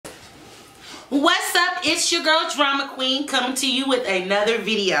What's up? It's your girl DramaKueen coming to you with another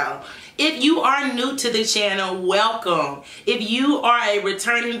video. If you are new to the channel, welcome. If you are a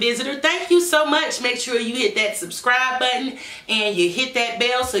returning visitor, thank you so much. Make sure you hit that subscribe button and you hit that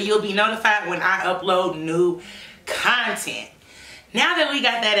bell so you'll be notified when I upload new content. Now that we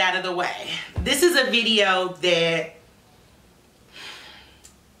got that out of the way, this is a video that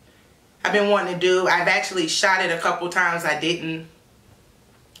I've been wanting to do. I've actually shot it a couple times. I didn't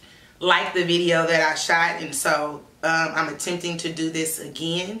like the video that I shot, and so I'm attempting to do this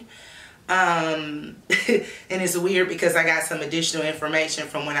again. And it's weird because I got some additional information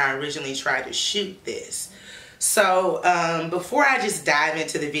from when I originally tried to shoot this. So before I just dive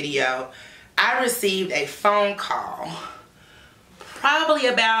into the video, I received a phone call probably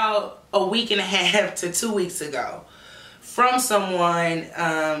about a week and a half to 2 weeks ago from someone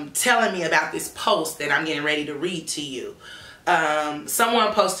telling me about this post that I'm getting ready to read to you.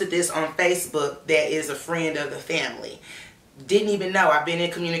 Someone posted this on Facebook that is a friend of the family. Didn't even know. I've been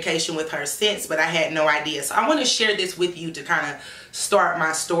in communication with her since, but I had no idea. So I want to share this with you to kind of start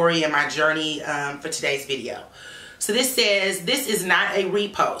my story and my journey for today's video. So this says, this is not a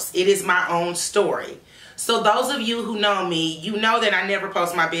repost. It is my own story. So those of you who know me, you know that I never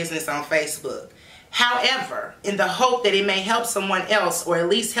post my business on Facebook. However, in the hope that it may help someone else or at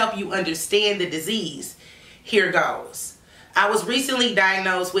least help you understand the disease, here goes. I was recently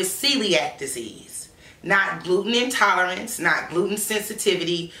diagnosed with celiac disease, not gluten intolerance, not gluten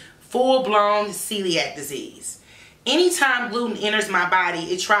sensitivity, full-blown celiac disease. Anytime gluten enters my body,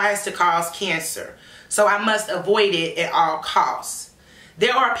 it tries to cause cancer, so I must avoid it at all costs.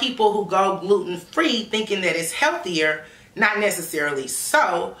 There are people who go gluten-free thinking that it's healthier, not necessarily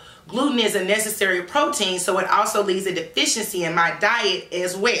so. Gluten is a necessary protein, so it also leaves a deficiency in my diet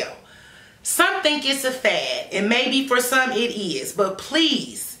as well. Some think it's a fad, and maybe for some it is, but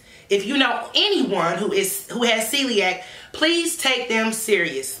please, if you know anyone who has celiac, please take them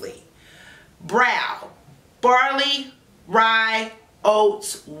seriously. Brow, barley, rye,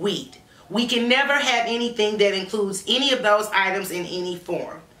 oats, wheat. We can never have anything that includes any of those items in any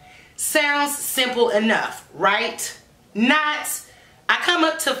form. Sounds simple enough, right? Not. I come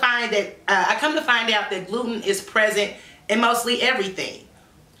to find out that gluten is present in mostly everything.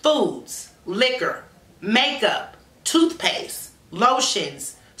 Foods, liquor, makeup, toothpaste,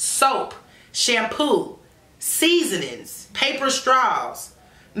 lotions, soap, shampoo, seasonings, paper straws,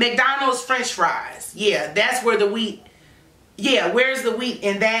 McDonald's French fries. Yeah, that's where the wheat, where's the wheat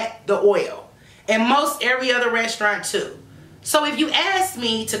in that? The oil. And most every other restaurant too. So if you ask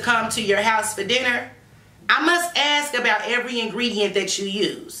me to come to your house for dinner, I must ask about every ingredient that you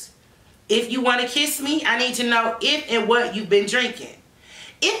use. If you want to kiss me, I need to know if and what you've been drinking.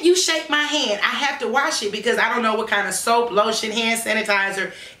 If you shake my hand, I have to wash it because I don't know what kind of soap, lotion, hand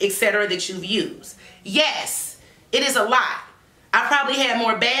sanitizer, etc. that you've used. Yes, it is a lot. I probably had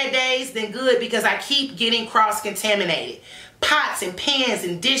more bad days than good because I keep getting cross-contaminated. Pots and pans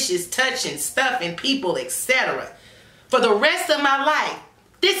and dishes touching stuff and people, etc. For the rest of my life,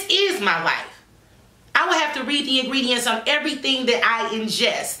 this is my life. I will have to read the ingredients on everything that I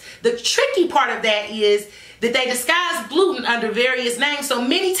ingest. The tricky part of that is that they disguise gluten under various names, so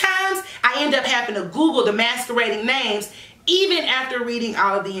many times I end up having to Google the masquerading names even after reading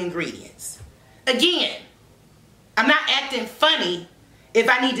all of the ingredients. Again, I'm not acting funny if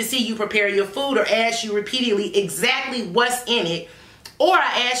I need to see you prepare your food or ask you repeatedly exactly what's in it, or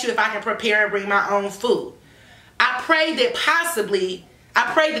I ask you if I can prepare and bring my own food. I pray that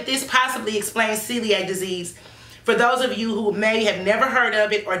this possibly explains celiac disease for those of you who may have never heard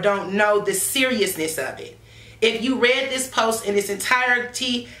of it or don't know the seriousness of it. If you read this post in its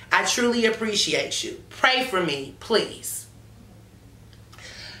entirety, I truly appreciate you. Pray for me, please.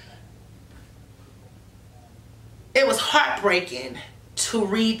 It was heartbreaking to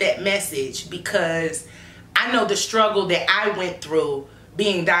read that message because I know the struggle that I went through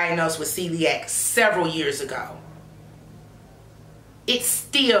being diagnosed with celiac several years ago. It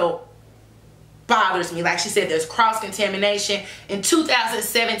still bothers me. Like she said, there's cross-contamination. In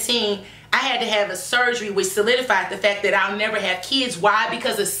 2017, I had to have a surgery which solidified the fact that I'll never have kids. Why?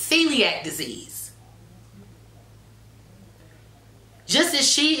 Because of celiac disease. Just as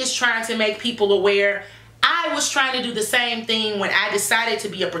she is trying to make people aware, I was trying to do the same thing when I decided to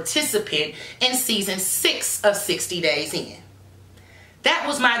be a participant in season 6 of 60 Days In. That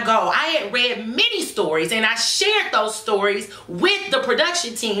was my goal. I had read many stories and I shared those stories with the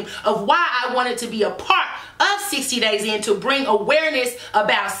production team of why I wanted to be a part of 60 Days In to bring awareness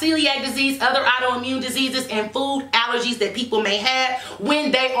about celiac disease, other autoimmune diseases, and food allergies that people may have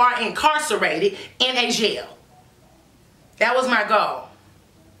when they are incarcerated in a jail. That was my goal.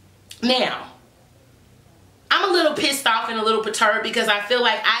 Now, I'm a little pissed off and a little perturbed because I feel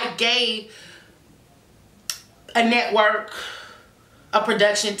like I gave a network, a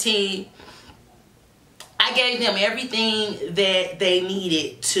production team, I gave them everything that they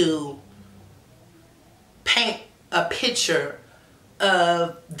needed to paint a picture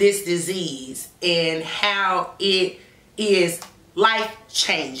of this disease and how it is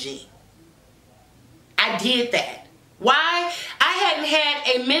life-changing. I did that. Why? I hadn't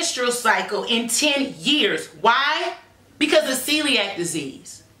had a menstrual cycle in 10 years. Why? Because of celiac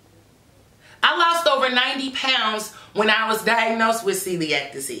disease. I lost over 90 pounds when I was diagnosed with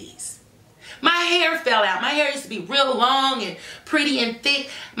celiac disease. My hair fell out. My hair used to be real long and pretty and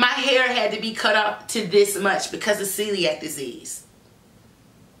thick. My hair had to be cut up to this much because of celiac disease.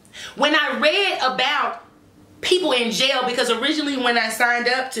 When I read about people in jail, because originally when I signed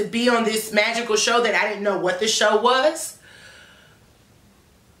up to be on this magical show that I didn't know what the show was,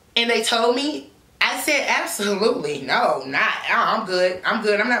 and they told me, I said, absolutely, no, I'm good. I'm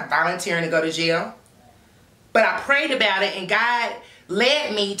good. I'm not volunteering to go to jail. But I prayed about it and God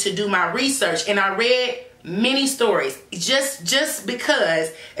led me to do my research, and I read many stories. Just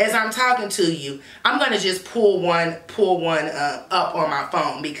because as I'm talking to you, I'm gonna just pull one up on my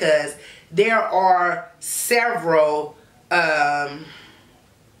phone, because there are several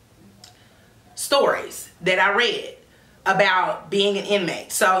stories that I read about being an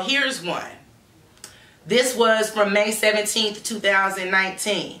inmate. So here's one. This was from May 17th,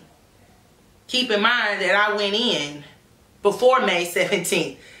 2019. Keep in mind that I went in before May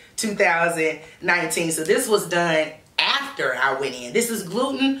 17th, 2019. So this was done after I went in. This is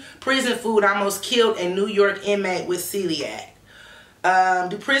gluten prison food almost killed a New York inmate with celiac.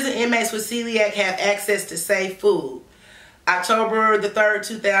 Do prison inmates with celiac have access to safe food? October the 3rd,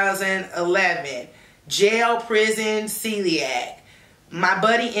 2011. Jail, prison, celiac. My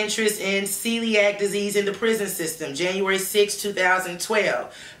buddy interest in celiac disease in the prison system. January 6,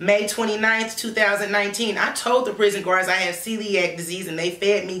 2012. May 29th, 2019. I told the prison guards I have celiac disease and they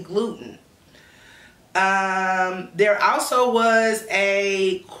fed me gluten. There also was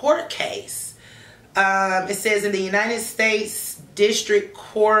a court case. It says in the United States District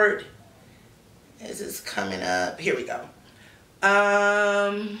Court. This is coming up. Here we go.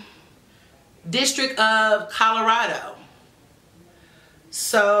 District of Colorado.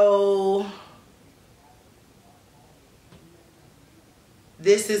 So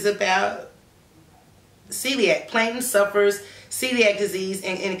this is about celiac. Plaintiff suffers celiac disease,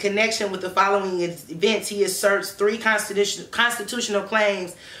 and in connection with the following events, he asserts 3 constitutional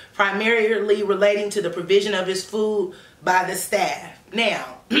claims, primarily relating to the provision of his food by the staff.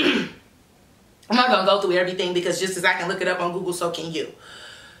 Now, I'm not going to go through everything, because just as I can look it up on Google, so can you.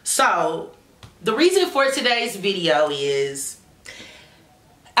 So the reason for today's video is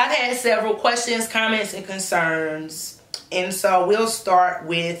I've had several questions, comments, and concerns, and so we'll start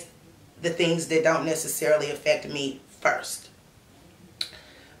with the things that don't necessarily affect me first.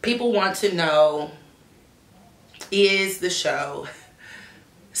 People want to know, is the show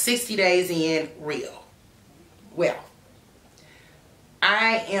 60 Days In real? Well,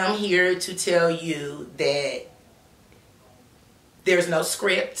 I am here to tell you that there's no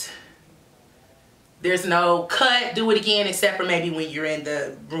script. There's no cut, do it again, except for maybe when you're in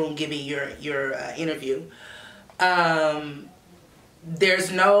the room giving your interview.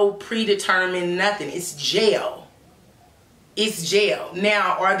 There's no predetermined nothing. It's jail. It's jail.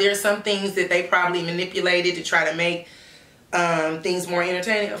 Now, are there some things that they probably manipulated to try to make things more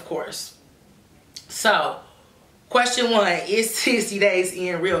entertaining? Of course. So, question 1, is 60 Days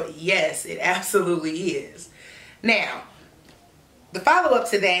In real? Yes, it absolutely is. Now, the follow-up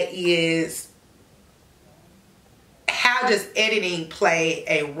to that is, how does editing play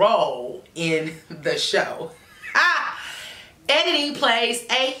a role in the show? Editing plays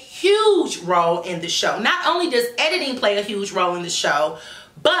a huge role in the show. Not only does editing play a huge role in the show,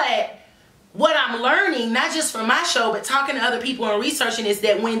 but what I'm learning, not just from my show, but talking to other people and researching, is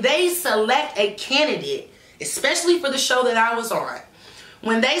that when they select a candidate, especially for the show that I was on,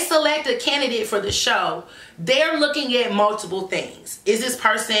 when they select a candidate for the show, they're looking at multiple things. Is this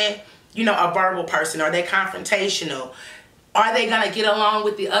person, you know, a verbal person? Are they confrontational? Are they going to get along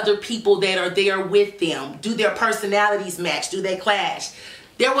with the other people that are there with them? Do their personalities match? Do they clash?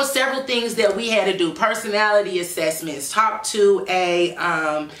 There were several things that we had to do. Personality assessments, talk to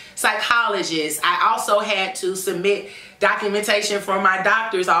a psychologist. I also had to submit documentation from my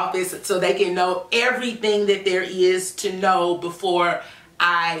doctor's office so they can know everything that there is to know before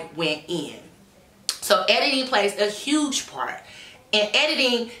I went in. So editing plays a huge part. And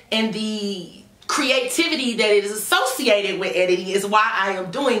editing and the creativity that is associated with editing is why I am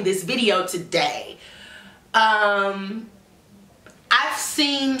doing this video today. I've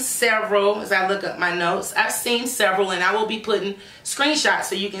seen several, as I look up my notes, I've seen several, and I will be putting screenshots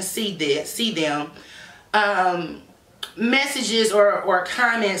so you can see them. Messages or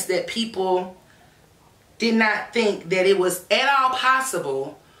comments that people did not think that it was at all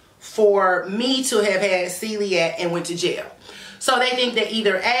possible for me to have had celiac and went to jail. So they think that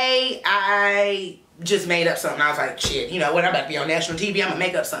either A, I just made up something. I was like, shit, you know what, I'm about to be on national TV, I'm gonna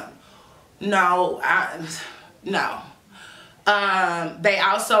make up something. No. They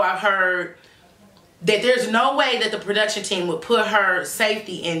also, I've heard that there's no way that the production team would put her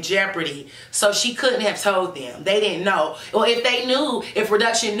safety in jeopardy, so she couldn't have told them. They didn't know. Well, if they knew, if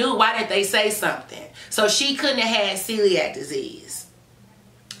production knew, why didn't they say something? So she couldn't have had celiac disease.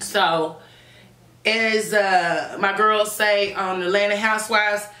 So, as my girls say on Atlanta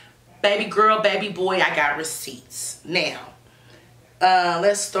Housewives, baby girl, baby boy, I got receipts. Now,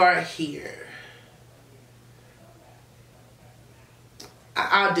 let's start here.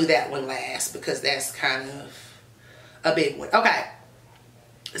 I'll do that one last because that's kind of a big one. Okay,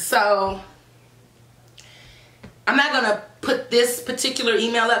 so I'm not gonna put this particular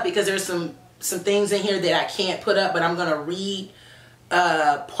email up because there's some things in here that I can't put up, but I'm gonna read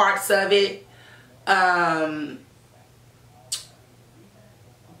parts of it.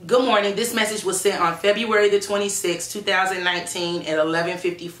 Good morning. This message was sent on February the 26th, 2019 at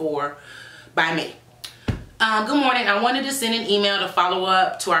 11:54 by me. Good morning. I wanted to send an email to follow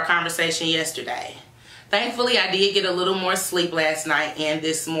up to our conversation yesterday. Thankfully, I did get a little more sleep last night and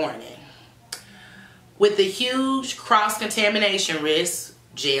this morning. With the huge cross-contamination risk,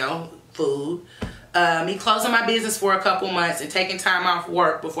 jail, food, me closing my business for a couple months and taking time off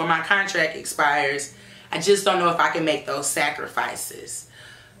work before my contract expires, I just don't know if I can make those sacrifices.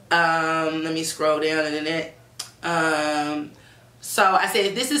 Let me scroll down in a minute. So I said,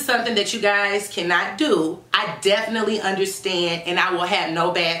 if this is something that you guys cannot do, I definitely understand and I will have no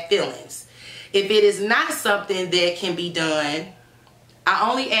bad feelings. If it is not something that can be done, I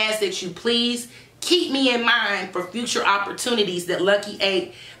only ask that you please keep me in mind for future opportunities that Lucky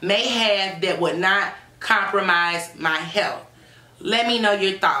 8 may have that would not compromise my health. Let me know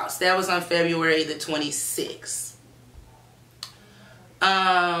your thoughts. That was on February the 26th.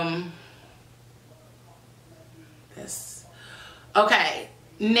 Okay,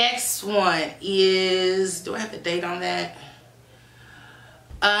 next one is, do I have the date on that?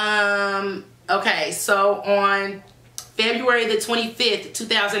 Okay, so on February the 25th,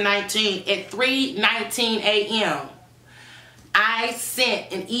 2019 at 3:19 a.m. I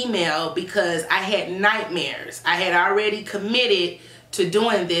sent an email because I had nightmares. I had already committed to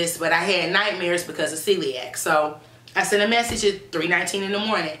doing this, but I had nightmares because of celiac. So I sent a message at 3:19 in the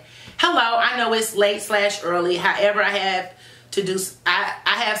morning. Hello, I know it's late/early. However, I have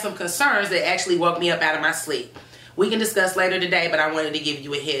some concerns that actually woke me up out of my sleep. We can discuss later today, but I wanted to give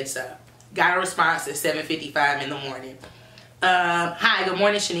you a heads up. Got a response at 7:55 in the morning. Hi, good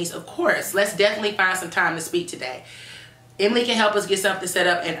morning, Shanice. Of course, let's definitely find some time to speak today. Emily can help us get something set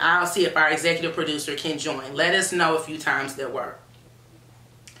up, and I'll see if our executive producer can join. Let us know a few times that work.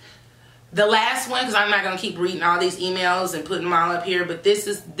 The last one, because I'm not going to keep reading all these emails and putting them all up here, but this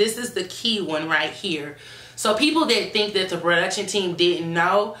is the key one right here. So people that think that the production team didn't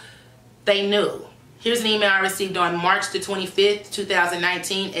know, they knew. Here's an email I received on March the 25th,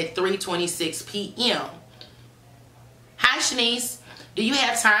 2019 at 3:26 p.m. Hi, Shanice. Do you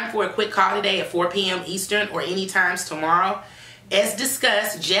have time for a quick call today at 4 p.m. Eastern or any times tomorrow? As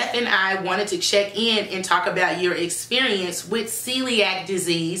discussed, Jeff and I wanted to check in and talk about your experience with celiac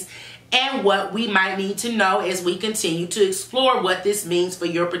disease and what we might need to know as we continue to explore what this means for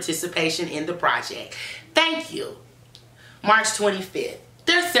your participation in the project. Thank you. March 25th.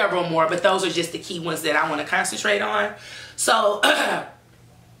 There's several more, but those are just the key ones that I want to concentrate on. So, I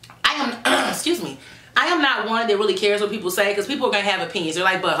am not one that really cares what people say, because people are going to have opinions. They're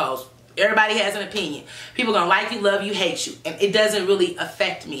like buttholes. Everybody has an opinion. People are going to like you, love you, hate you. And it doesn't really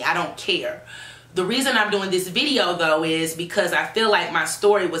affect me. I don't care. The reason I'm doing this video, though, is because I feel like my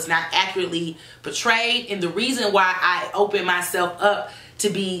story was not accurately portrayed. And the reason why I opened myself up to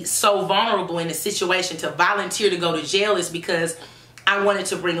be so vulnerable in a situation, to volunteer to go to jail, is because I wanted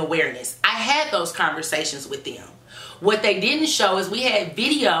to bring awareness. I had those conversations with them. What they didn't show is we had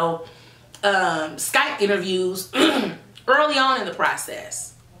video Skype interviews early on in the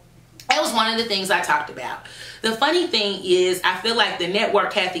process. That was one of the things I talked about. The funny thing is, I feel like the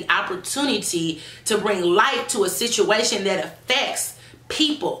network had the opportunity to bring light to a situation that affects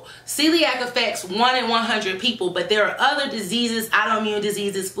people. Celiac affects 1 in 100 people, but there are other diseases, autoimmune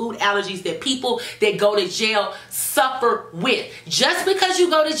diseases, food allergies that people that go to jail suffer with. Just because you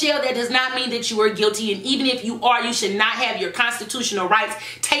go to jail, that does not mean that you are guilty, and even if you are, you should not have your constitutional rights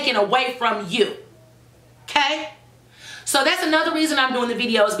taken away from you. Okay? So that's another reason I'm doing the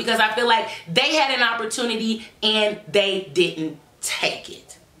videos, because I feel like they had an opportunity and they didn't take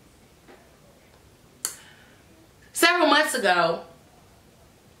it. Several months ago,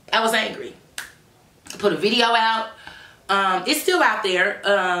 I was angry. I put a video out. It's still out there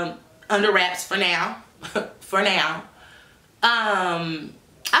under wraps for now. For now. I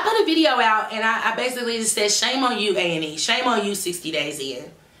put a video out and I basically just said, shame on you, A&E. Shame on you, 60 Days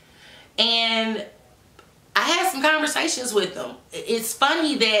In. And I had some conversations with them. It's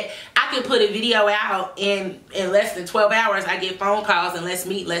funny that I could put a video out and in less than 12 hours I get phone calls and let's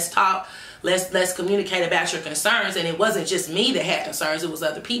meet, let's talk, let's communicate about your concerns. And it wasn't just me that had concerns, it was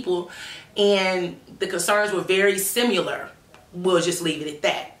other people. And the concerns were very similar. We'll just leave it at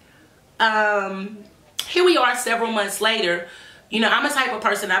that. Here we are several months later. You know, I'm a type of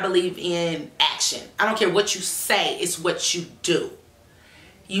person, I believe in action. I don't care what you say, it's what you do.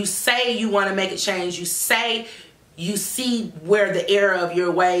 You say you want to make a change. You say you see where the error of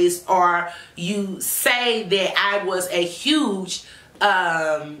your ways are. You say that I was a huge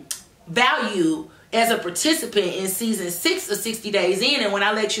value as a participant in season 6 of 60 Days In. And when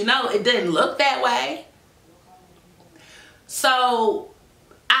I let you know, it didn't look that way. So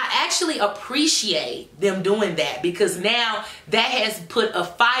I actually appreciate them doing that, because now that has put a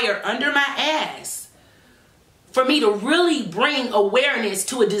fire under my ass for me to really bring awareness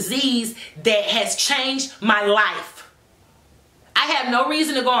to a disease that has changed my life. I have no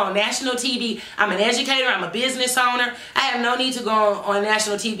reason to go on national TV. I'm an educator, I'm a business owner. I have no need to go on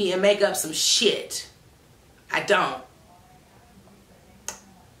national TV and make up some shit. I don't.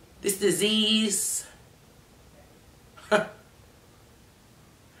 This disease,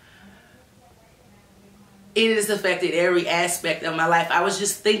 it has affected every aspect of my life. I was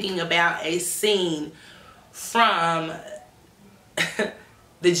just thinking about a scene from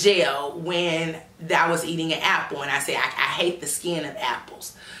the jail when I was eating an apple and I said, I hate the skin of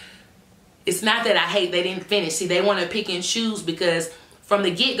apples. It's not that I hate, they didn't finish. See, they want to pick and choose, because from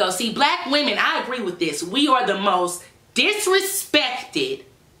the get-go, see, black women, I agree with this. We are the most disrespected,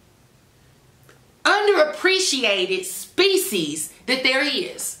 underappreciated species that there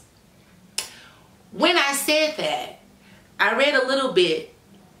is. When I said that, I read a little bit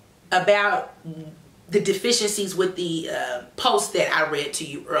about the deficiencies with the post that I read to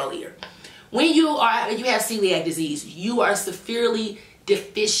you earlier. When you have celiac disease, you are severely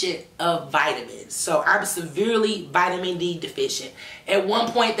deficient of vitamins. So I'm severely vitamin D deficient. At one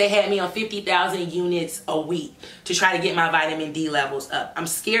point they had me on 50,000 units a week to try to get my vitamin D levels up. I'm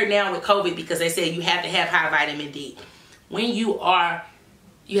scared now with COVID because they say you have to have high vitamin D. When you have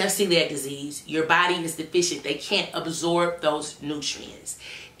celiac disease, your body is deficient. They can't absorb those nutrients.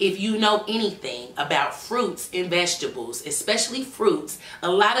 If you know anything about fruits and vegetables, especially fruits,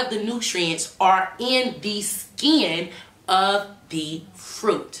 a lot of the nutrients are in the skin of the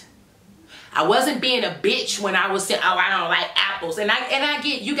fruit. I wasn't being a bitch when I was saying, oh, I don't like apples. And I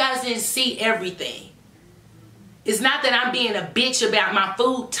get, you guys didn't see everything. It's not that I'm being a bitch about my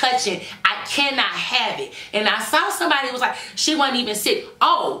food touching. I cannot have it. And I saw somebody who was like, she wasn't even sick.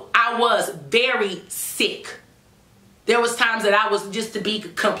 Oh, I was very sick. There was times that I was, just to be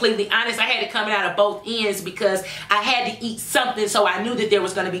completely honest, I had it coming out of both ends because I had to eat something, so I knew that there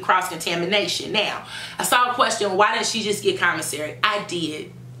was going to be cross-contamination. Now, I saw a question, why didn't she just get commissary? I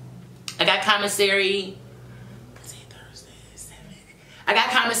did. I got commissary, I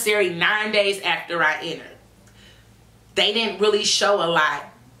got commissary 9 days after I entered. They didn't really show a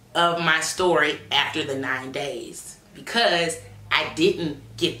lot of my story after the 9 days because I didn't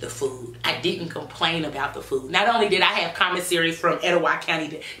get the food. I didn't complain about the food. Not only did I have commissary from Etowah County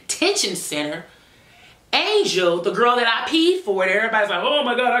Detention Center, Angel, the girl that I peed for, everybody's like, oh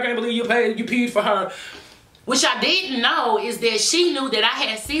my God, I can't believe you peed for her. Which I didn't know is that she knew that I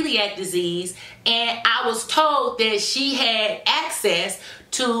had celiac disease, and I was told that she had access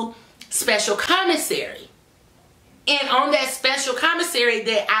to special commissary. And on that special commissary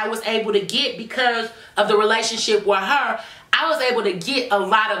that I was able to get because of the relationship with her, I was able to get a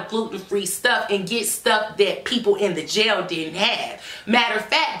lot of gluten-free stuff and get stuff that people in the jail didn't have. Matter of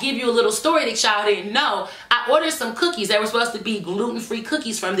fact, give you a little story that y'all didn't know. I ordered some cookies. They were supposed to be gluten-free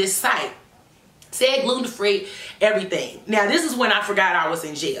cookies from this site. Said gluten-free, everything. Now, this is when I forgot I was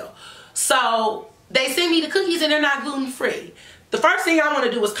in jail. So, they sent me the cookies and they're not gluten-free. The first thing I want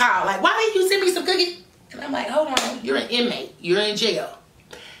to do is call, like, why didn't you send me some cookies? And I'm like, hold on, you're an inmate. You're in jail.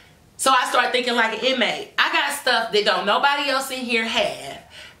 So I started thinking like an inmate. I got stuff that don't nobody else in here have.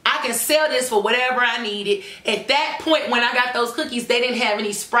 I can sell this for whatever I needed. At that point when I got those cookies, they didn't have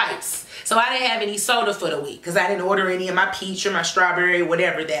any Sprites. So I didn't have any soda for the week because I didn't order any of my peach or my strawberry or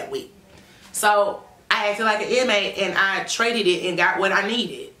whatever that week. So I acted like an inmate and I traded it and got what I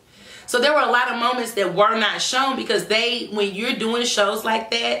needed. So there were a lot of moments that were not shown because when you're doing shows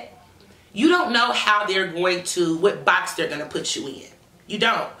like that, you don't know how they're going to, what box they're going to put you in. You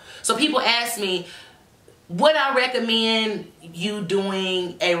don't. So people ask me, would I recommend you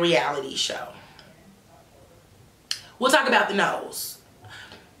doing a reality show? We'll talk about the no's.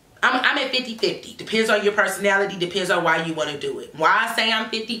 I'm at 50-50. Depends on your personality. Depends on why you want to do it. Why I say I'm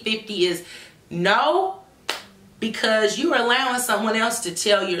 50-50 is no, because you're allowing someone else to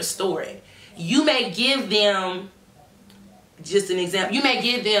tell your story. You may give them, just an example, you may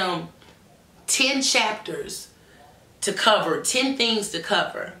give them 10 chapters to cover, 10 things to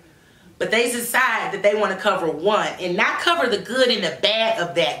cover. But they decide that they want to cover one and not cover the good and the bad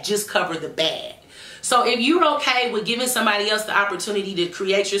of that, just cover the bad. So if you're okay with giving somebody else the opportunity to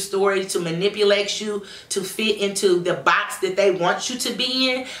create your story, to manipulate you, to fit into the box that they want you to be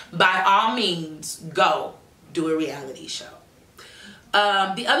in, by all means, go do a reality show.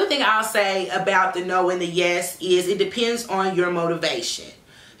 The other thing I'll say about the no and the yes is it depends on your motivation.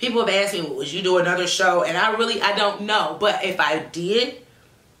 People have asked me, well, would you do another show? And I don't know. But if I did,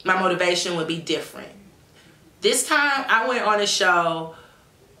 my motivation would be different. This time I went on a show,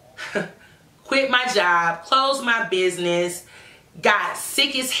 quit my job, closed my business, got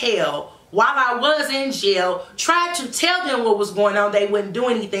sick as hell while I was in jail, tried to tell them what was going on. They wouldn't do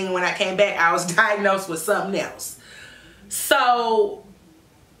anything. When I came back, I was diagnosed with something else. So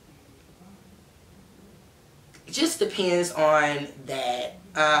it just depends on that.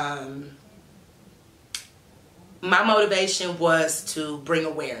 My motivation was to bring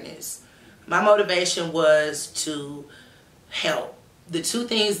awareness. My motivation was to help. The two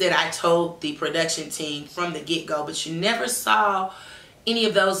things that I told the production team from the get-go, but you never saw any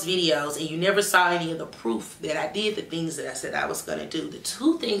of those videos and you never saw any of the proof that I did the things that I said I was going to do. The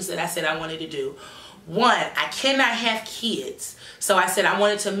two things that I said I wanted to do. One, I cannot have kids. So I said I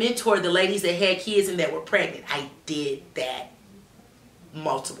wanted to mentor the ladies that had kids and that were pregnant. I did that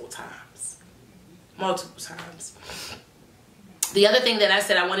multiple times. Multiple times. The other thing that I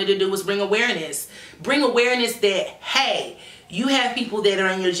said I wanted to do was bring awareness. Bring awareness that, hey, you have people that are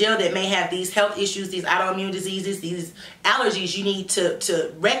in your jail that may have these health issues, these autoimmune diseases, these allergies. You need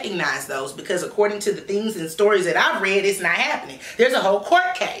to recognize those because according to the things and stories that I've read, it's not happening. There's a whole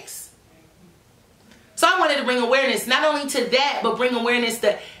court case. So I wanted to bring awareness not only to that, but bring awareness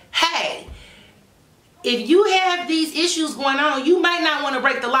that, hey, if you have these issues going on, you might not want to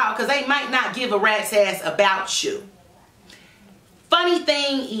break the law because they might not give a rat's ass about you. Funny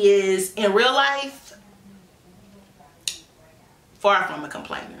thing is, in real life, far from a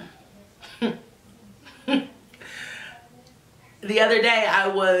complainer. The other day, I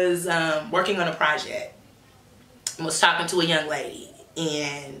was working on a project. I was talking to a young lady,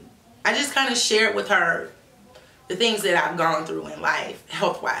 and I just kind of shared with her the things that I've gone through in life,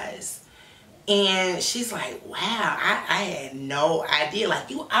 health-wise. And she's like, wow, I had no idea. Like,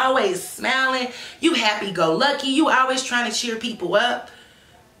 you always smiling, you happy-go-lucky, you always trying to cheer people up.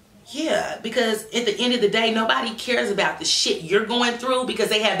 Yeah, because at the end of the day, nobody cares about the shit you're going through because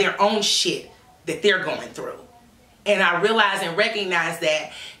they have their own shit that they're going through. And I realized and recognized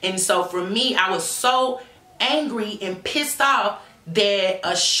that. And so for me, I was so angry and pissed off that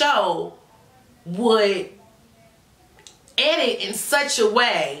a show would edit in such a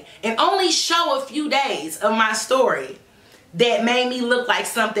way and only show a few days of my story that made me look like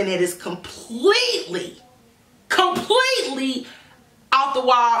something that is completely off the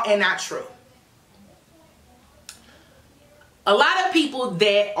wall and not true. A lot of people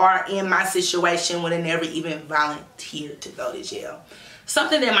that are in my situation would have never even volunteered to go to jail.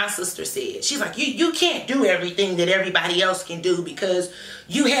 Something that my sister said. She's like, you can't do everything that everybody else can do because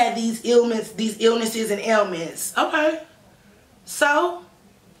you have these illnesses and ailments. Okay. So,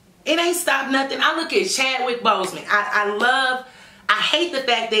 it ain't stopped nothing. I look at Chadwick Boseman. I hate the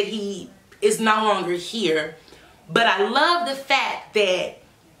fact that he is no longer here. But I love the fact that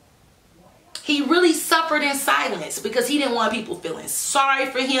he really suffered in silence because he didn't want people feeling sorry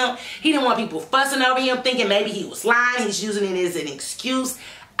for him. He didn't want people fussing over him, thinking maybe he was lying. He's using it as an excuse.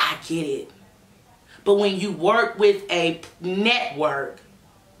 I get it. But when you work with a network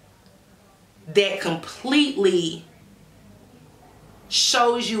that completely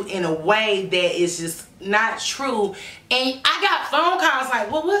shows you in a way that is just not true, and I got phone calls like,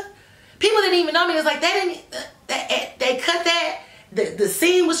 well, what? People didn't even know me. It's like, they cut that the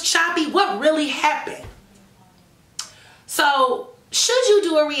scene was choppy. What really happened? So, should you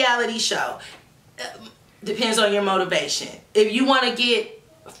do a reality show? Depends on your motivation. If you want to get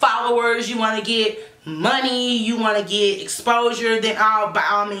followers, you want to get money, you want to get exposure, then by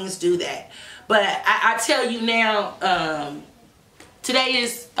all means do that. But I tell you now, today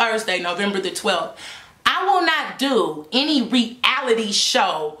is Thursday, November the 12th. I will not do any reality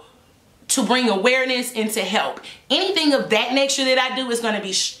show to bring awareness and to help. Anything of that nature that I do is going to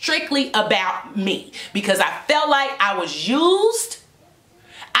be strictly about me, because I felt like I was used.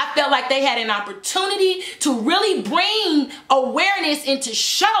 I felt like they had an opportunity to really bring awareness and to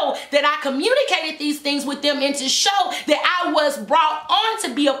show that I communicated these things with them, and to show that I was brought on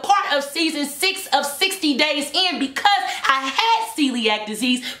to be a part of season 6 of 60 Days In, because I had celiac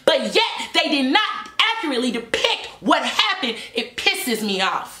disease, but yet they did not accurately depict what happened. It pisses me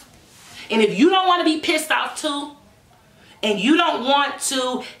off. And if you don't want to be pissed off too, and you don't want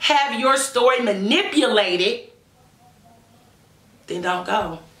to have your story manipulated, then don't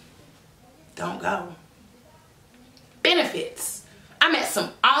go. Don't go. Benefits. I met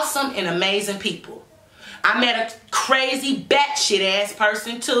some awesome and amazing people. I met a crazy batshit ass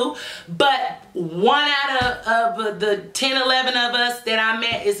person too, but 1 out of the 10, 11 of us that I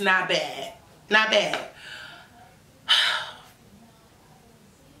met is not bad. Not bad.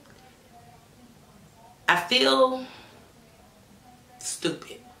 I feel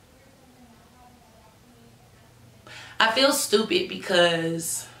stupid. I feel stupid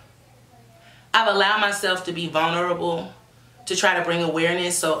because I've allowed myself to be vulnerable to try to bring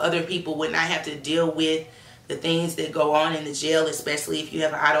awareness so other people would not have to deal with the things that go on in the jail, especially if you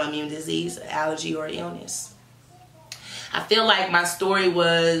have an autoimmune disease, an allergy, or illness. I feel like my story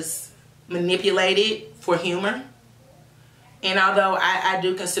was manipulated for humor. And although I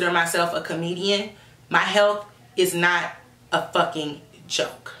do consider myself a comedian, my health is not a fucking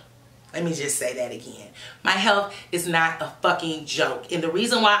joke. Let me just say that again. My health is not a fucking joke. And the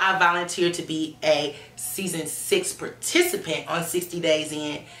reason why I volunteered to be a season 6 participant on 60 Days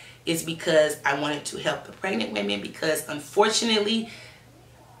In is because I wanted to help the pregnant women, because unfortunately,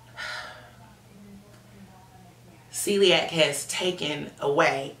 celiac has taken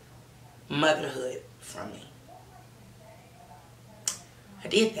away motherhood from me. I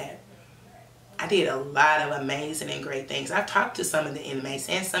did that. I did a lot of amazing and great things. I've talked to some of the inmates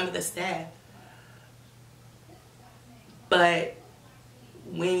and some of the staff. But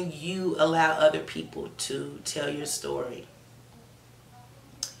when you allow other people to tell your story,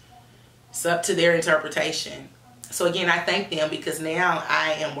 it's up to their interpretation. So again, I thank them, because now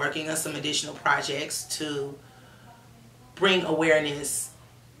I am working on some additional projects to bring awareness,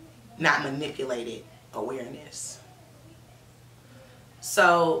 not manipulated awareness.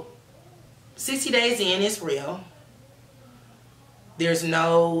 So 60 Days In is real. There's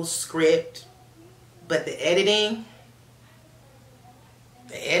no script, but the editing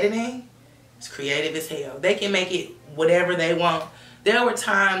is creative as hell. They can make it whatever they want. There were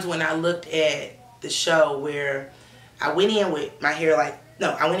times when I looked at the show where I went in with my hair I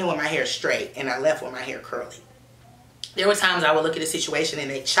went in with my hair straight and I left with my hair curly. There were times I would look at a situation and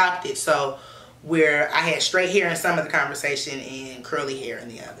they chopped it so where I had straight hair in some of the conversation and curly hair in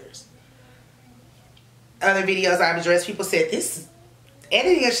the others. Other videos I've addressed, people said, this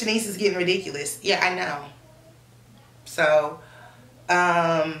editing of Shanice is getting ridiculous. Yeah, I know. So,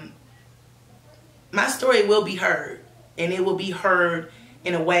 my story will be heard. And it will be heard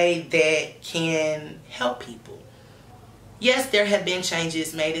in a way that can help people. Yes, there have been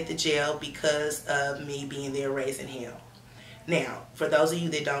changes made at the jail because of me being there raising hell. Now, for those of you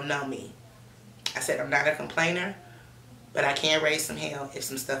that don't know me, I said I'm not a complainer, but I can raise some hell if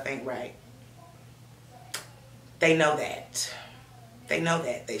some stuff ain't right. They know that. They know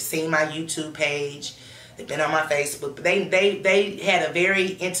that. They've seen my YouTube page. They've been on my Facebook. But they had a very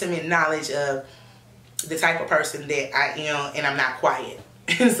intimate knowledge of the type of person that I am, and I'm not quiet.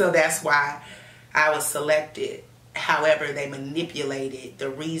 And so that's why I was selected. However, they manipulated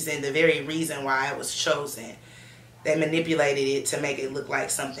the very reason why I was chosen. They manipulated it to make it look like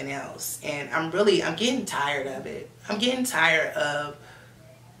something else. And I'm getting tired of it. I'm getting tired of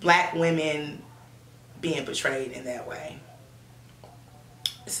black women being portrayed in that way.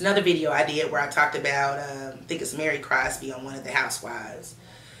 It's another video I did where I talked about, I think it's Mary Crosby on one of the housewives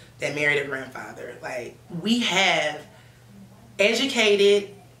that married her grandfather. Like, we have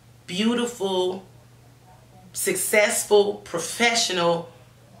educated, beautiful, successful, professional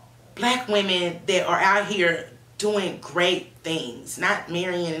black women that are out here doing great things, not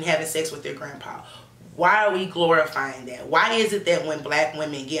marrying and having sex with their grandpa. Why are we glorifying that? Why is it that when black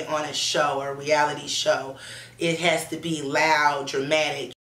women get on a show or a reality show, it has to be loud, dramatic,